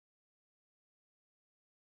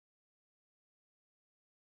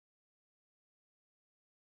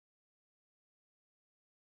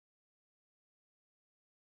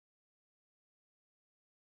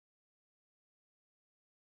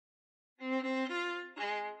You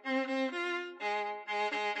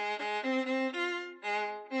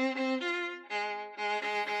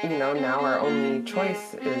know, now our only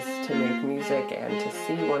choice is to make music and to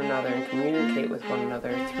see one another and communicate with one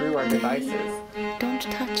another through our devices. Don't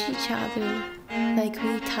touch each other like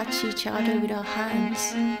we touch each other with our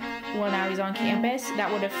hands. When I was on campus,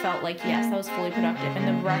 that would have felt like, yes, that was fully productive, and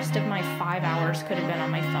the rest of my 5 hours could have been on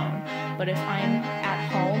my phone. But if I'm at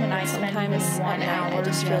home and I spend even 1 hour I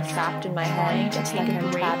just feel trapped in my head, to take a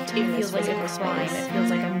break, it feels like a crime. It feels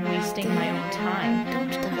like I'm wasting my own time.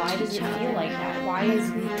 Why does it feel like that? Why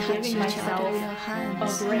is giving myself a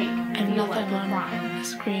break feel like a crime?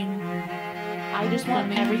 Screen. I just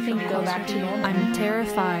want everything to go back to normal. I'm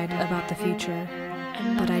terrified about the future,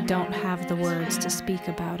 but I don't have the words to speak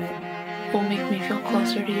about it. Will make me feel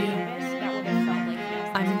closer to you.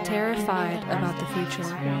 I'm terrified about the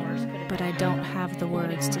future, but I don't have the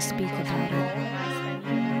words to speak about it.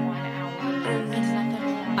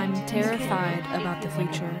 I'm terrified about the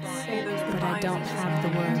future, but I don't have the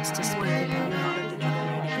words to speak about it.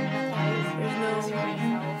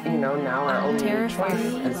 You know, now our only choice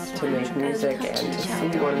is to make music and to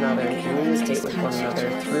see one another and communicate with one another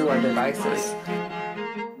through our devices.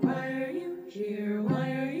 Why are you here?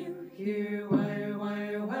 Why are you here? Why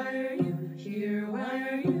are you here? Why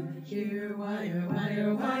are you here? Why are you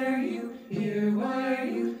here? Why are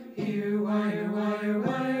you here? Why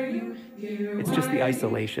are you here? It's just the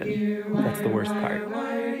isolation. That's the worst part.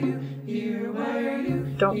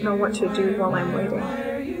 Don't know what to do while I'm waiting.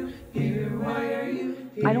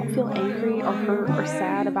 I don't feel angry or hurt or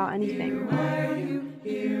sad about anything.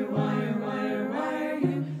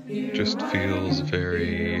 Just feels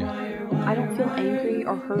very... I don't feel angry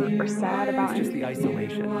or hurt or sad about anything. It's just the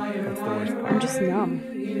isolation. That's the worst part. I'm just numb.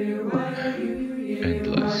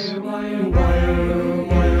 endless. When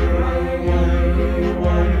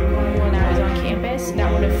I was on campus,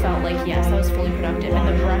 that would have felt like, yes, that was fully productive,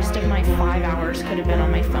 and the rest of my 5 hours could have been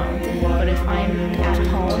on my phone. But if I'm at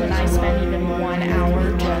home and I spend even 1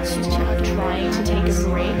 hour just trying to take a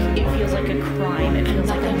break, it feels like a crime. It feels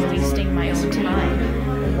like I'm wasting my own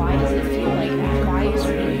time. Why does it feel like that? Why is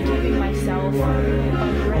me giving myself a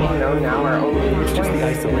break? You know, now our only It's just the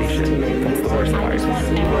isolation. That's the worst part. I just want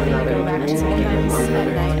everything to go back to normal.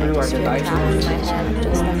 Through our devices.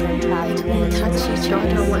 Don't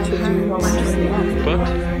know what to do while I'm just numb. But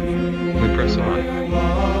we press on.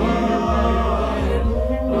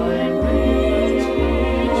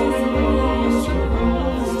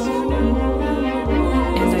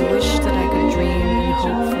 And I wish that I could dream and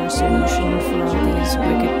hope for a solution for all these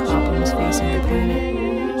wicked problems facing the planet.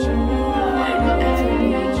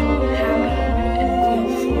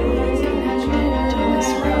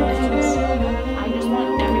 I just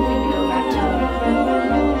want everything to go back to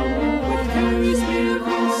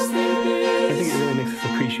I think it really makes us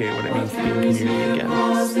appreciate what it means to be in community again.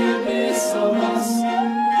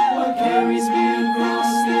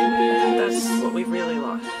 That's what we've really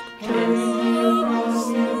lost. Is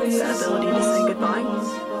the ability to say goodbye.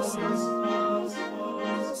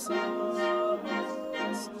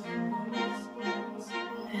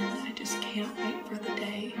 And I just can't wait for the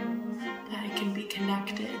day that I can be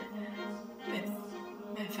connected with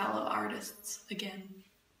my fellow artists again.